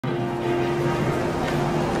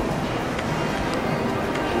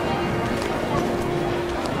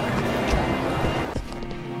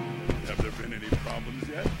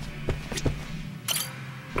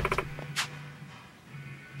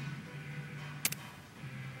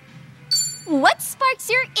What sparks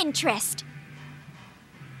your interest?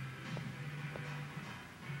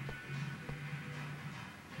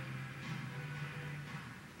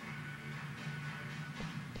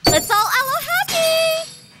 Let's all Alo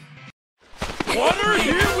Happy! Water,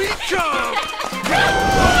 here we come!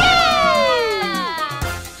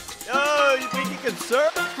 Oh, you think you can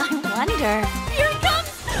surf? I wonder. Here it comes!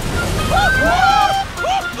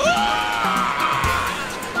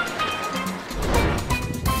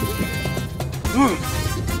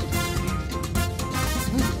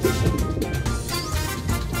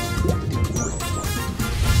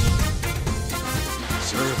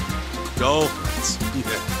 Surf, dolphins,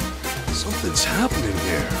 yeah. Something's happening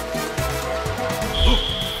here.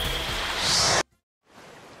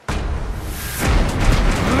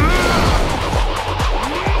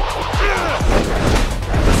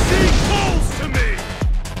 The sea calls to me!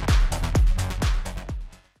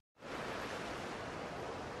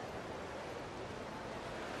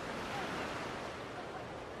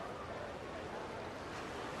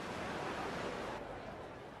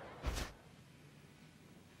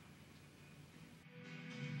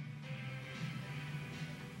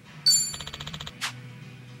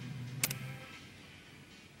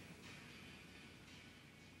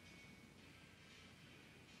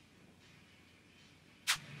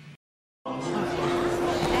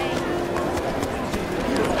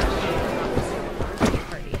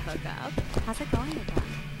 How's it going with that?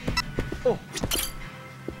 Oh.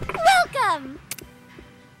 Welcome!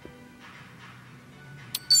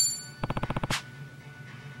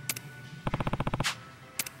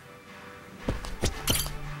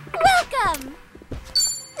 Welcome!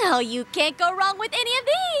 Oh, you can't go wrong with any of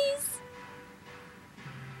these!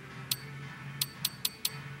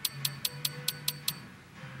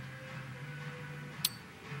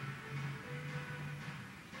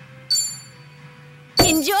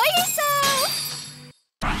 Enjoy yourself!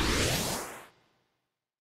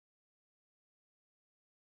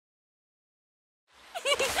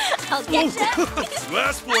 I'll get you!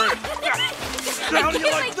 Last for it! How do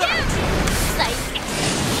you like that?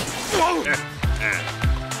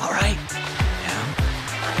 All right.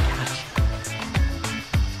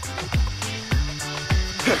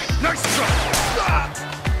 Nice try!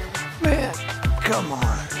 Man, come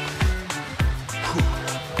on.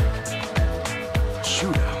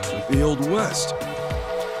 Shootout with the Old West.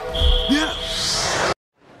 Yeah!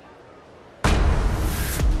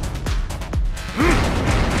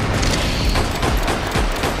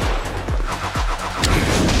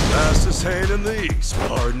 Fastest hand in the East,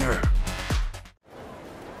 partner.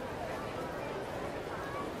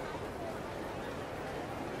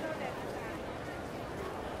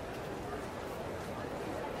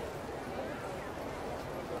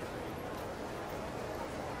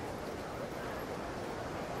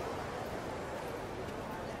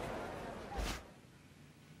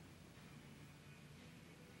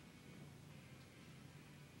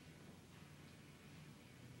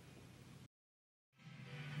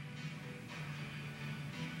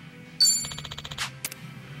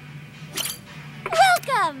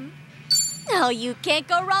 Welcome! Oh, you can't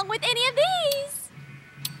go wrong with any of these!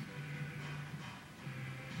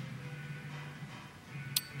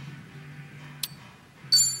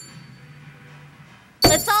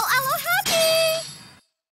 Let's all Alo Happy!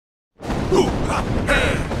 Hoo-ha,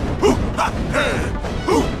 hey! Hoo-ha, hey!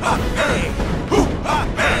 Hoo-ha, hey! Hoo-ha,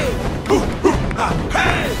 hey! Hoo-ha,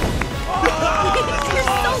 hey!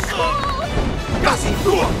 You're so cool! Casi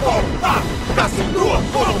nur Bomba! Casi nur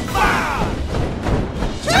Bomba!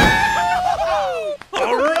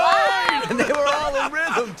 All right! And they were all in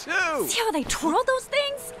rhythm, too. See how they twirl those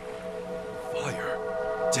things? Fire,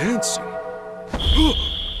 dancing.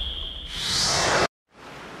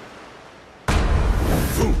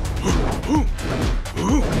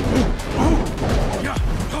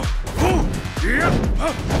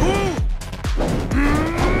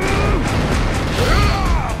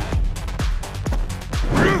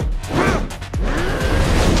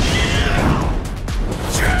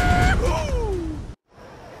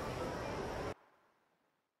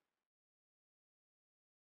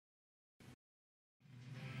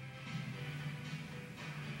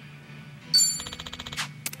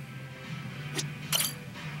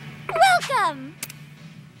 Welcome!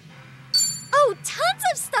 Oh, tons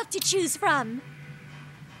of stuff to choose from!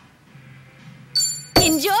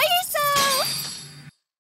 Enjoy yourself!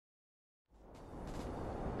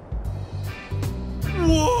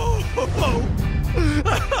 Whoa!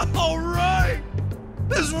 All right!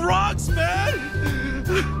 This rocks, man!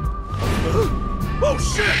 Oh,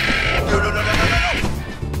 shit! No, no, no, no, no, no!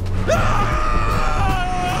 Ah!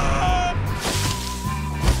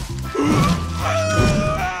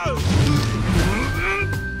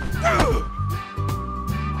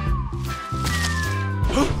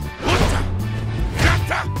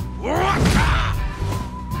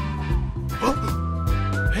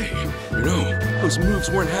 You know, those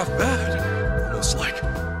moves weren't half bad. Almost like,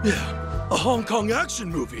 yeah, a Hong Kong action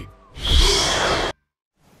movie.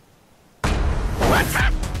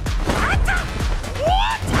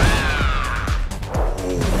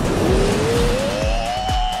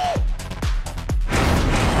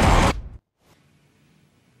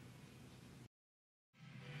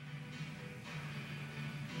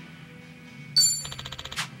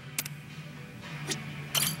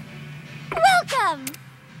 Welcome!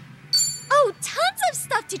 Oh, tons of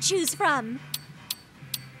stuff to choose from.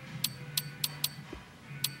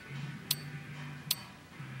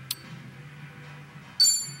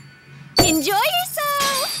 Enjoy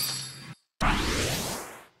yourself!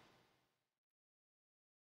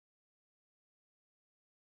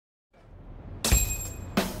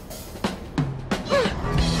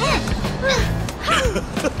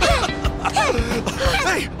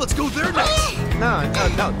 Hey, let's go there next.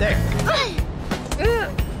 No, there.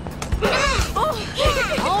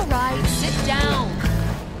 All right, sit down.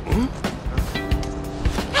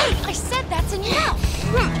 Hey, I said that's enough.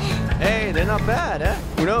 Hey, they're not bad, huh?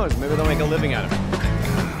 Who knows? Maybe they'll make a living out of it.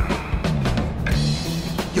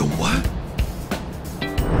 Yo, what?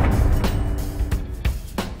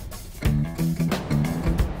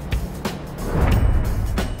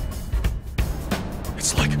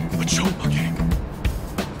 It's like a Chompa game.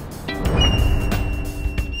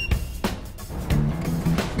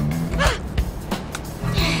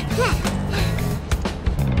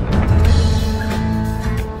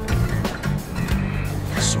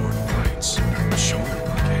 Sword fights,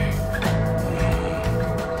 Chompa game.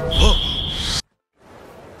 Oh!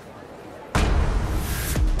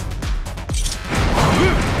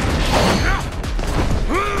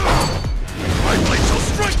 My blade shall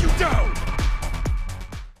strike you down!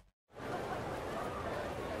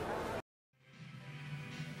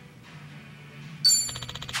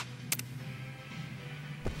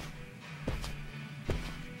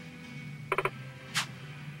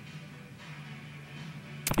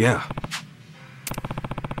 Yeah.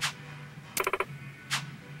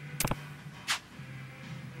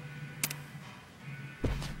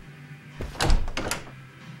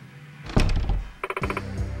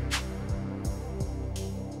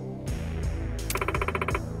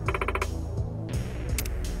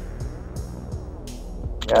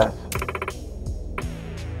 Yes.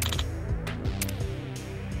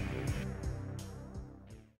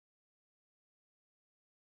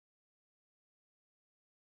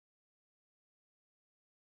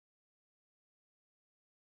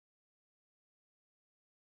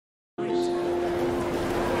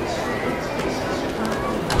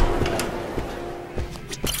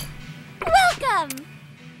 Welcome!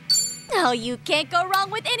 Oh, you can't go wrong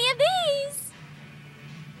with any of these.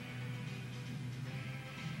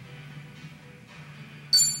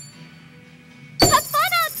 Have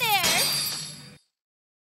fun out there!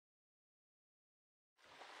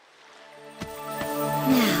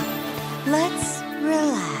 Now, let's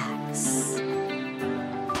relax.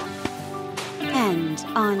 And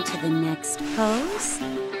on to the next pose.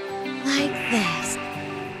 Like this.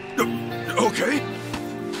 Okay.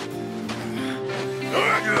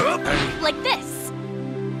 Like this.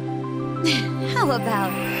 How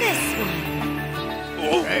about this one?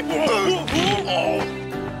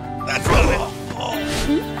 That's right.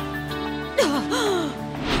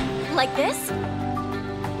 Like this.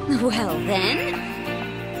 Well then.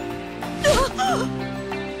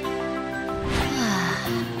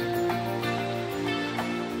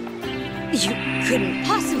 You couldn't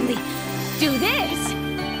possibly do this.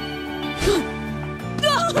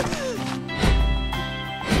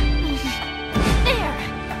 There.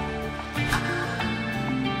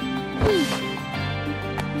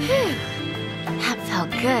 Phew. That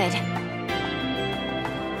felt good.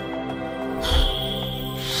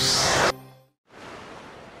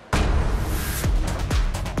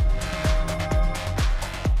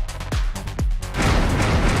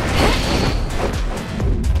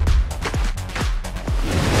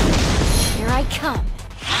 Here I come.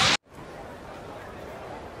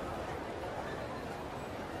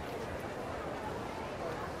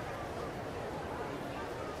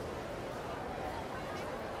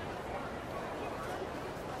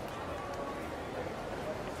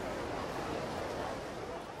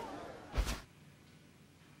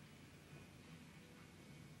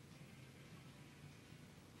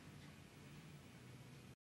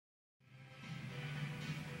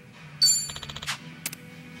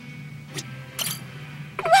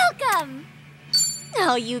 Welcome!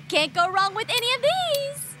 Oh, you can't go wrong with any of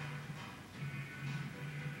these.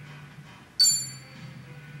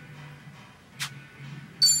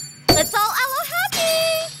 Let's all Alo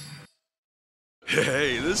Happy!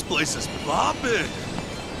 Hey, this place is poppin'.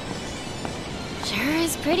 Sure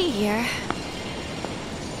is pretty here.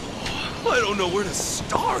 I don't know where to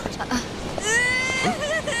start.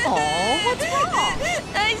 Oh, what's wrong?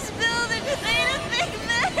 I spilled it. Made a big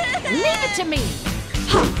mess. Leave it to me.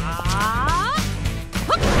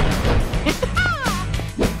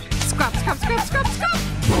 Scrub, scrub, scrub, scrub, scrub.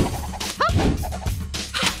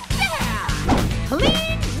 Yeah.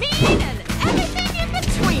 Clean, mean, and everything in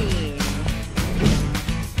between.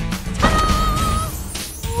 Ta-da!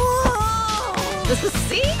 Whoa!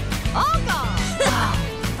 See? All gone. Oh,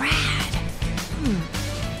 rad.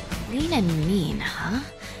 Lean and mean, huh?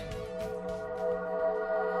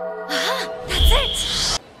 That's it.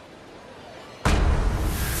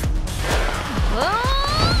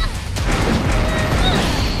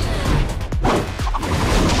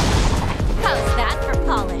 How's that for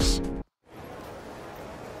polish?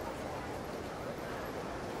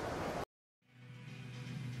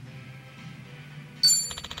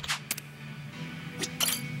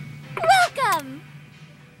 Welcome!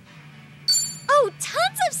 Oh,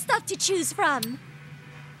 tons of stuff to choose from.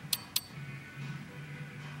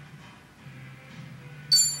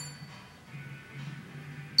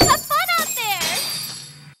 Have fun out there!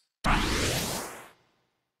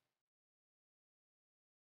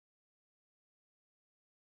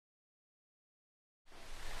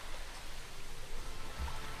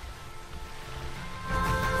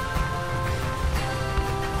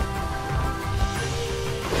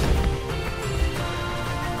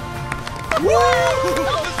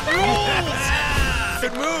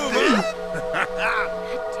 Good move, huh?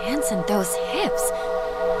 Dance and those hips.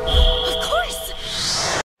 Of course!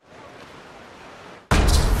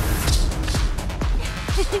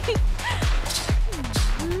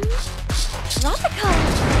 Tropical!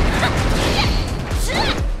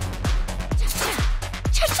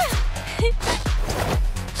 Cha-cha!